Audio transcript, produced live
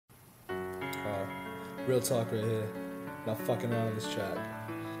Real talk right here. Not fucking around this track.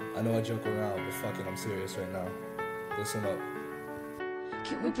 I know I joke around, but fuck it, I'm serious right now. Listen up.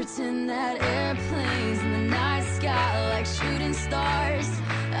 Can we pretend that airplanes in the night sky like shooting stars?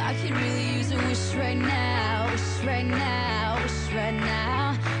 I could really use a wish right now, wish right now, wish right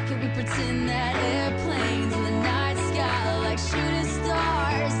now. Can we pretend that airplanes in the night sky like shooting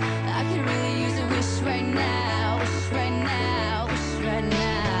stars? I could really use a wish right now, wish right now, wish right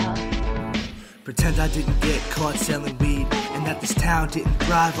now. Pretend I didn't get caught selling weed, and that this town didn't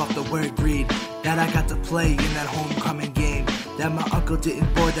thrive off the word greed. That I got to play in that homecoming game. That my uncle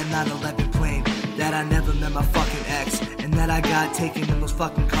didn't board that 9/11 plane. That I never met my fucking ex. And that I got taken in those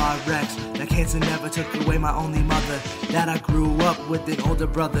fucking car wrecks. That cancer never took away my only mother. That I grew up with an older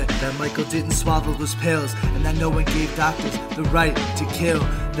brother. That Michael didn't swallow those pills. And that no one gave doctors the right to kill.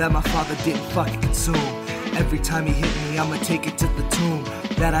 That my father didn't fucking consume. Every time he hit me, I'ma take it to the tomb.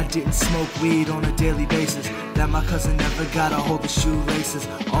 That I didn't smoke weed on a daily basis. That my cousin never got a hold of shoelaces.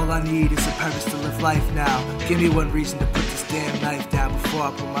 All I need is a purpose to live life now. Give me one reason to put this damn knife down before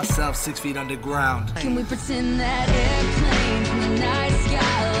I put myself 6 feet underground. Can we pretend that airplanes in the night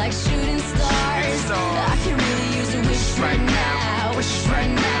sky like shooting stars? I can really use a wish right now, wish right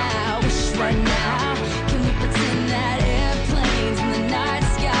now, wish right now. Can we pretend that airplanes in the night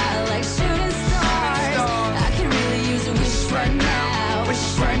sky like shooting stars? I can really use a wish right now,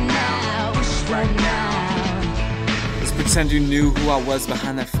 wish right now, wish right now. Let's pretend you knew who I was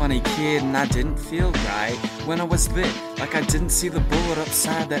behind that funny kid, and I didn't feel right when I was lit. Like I didn't see the bullet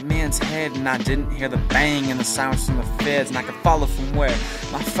upside that man's head, and I didn't hear the bang and the sounds from the feds, and I could follow from where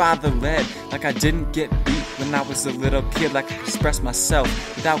my father led. Like I didn't get beat when I was a little kid, like I could express myself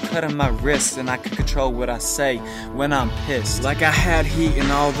without cutting my wrists, and I could control what I say when I'm pissed. Like I had heat in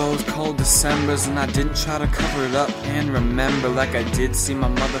all those cold Decembers, and I didn't try to cover it up and remember. Like I did see my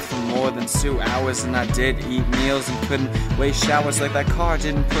mother for more than 2 hours, and I did eat meals and couldn't waste showers. Like that car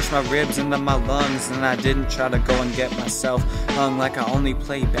didn't push my ribs into my lungs, and I didn't try to go and get myself hung. Like I only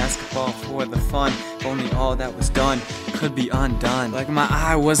played basketball for the fun. If only all that was done could be undone. Like my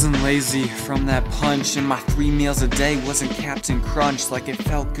eye wasn't lazy from that punch, and my 3 meals a day wasn't Captain Crunch. Like it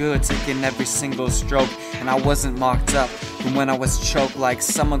felt good taking every single stroke, and I wasn't marked up from when I was choked. Like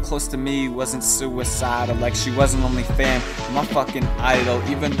someone close to me wasn't suicidal. Like she wasn't only fan, my fucking idol.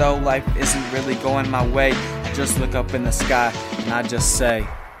 Even though life isn't really going my way, I just look up in the sky and I just say,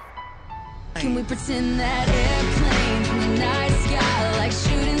 can we pretend that airplanes in the night sky like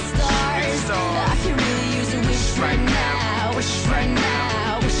shooting stars? I can really use a wish right now, wish right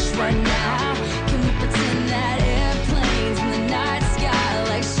now, wish right now. Can we pretend that airplanes in the night sky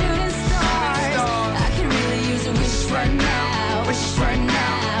like shooting stars? I can really use a wish right now, wish right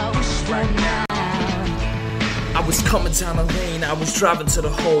now, wish right now. I was coming down the lane, I was driving to the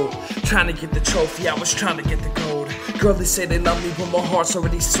hole, trying to get the trophy, I was trying to get the gold. Girl, they say they love me, but my heart's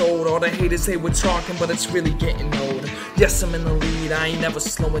already sold. All the haters, they were talking, but it's really getting old. Yes, I'm in the lead, I ain't never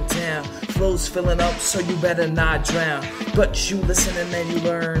slowing down. Flow's filling up, so you better not drown. But you listen and then you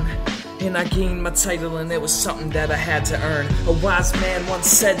learn. And I gained my title, and it was something that I had to earn. A wise man once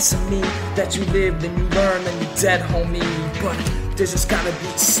said to me that you lived and you learn and you're dead, homie. But there's just gotta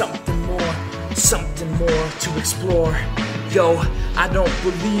be something more to explore. Yo, I don't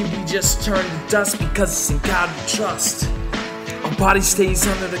believe we just turn to dust because it's in God we trust. Our body stays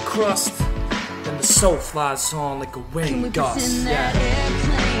under the crust, and the soul flies on like a wind gust. Can we pretend that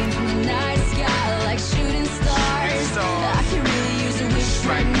airplanes in the night sky like shooting stars?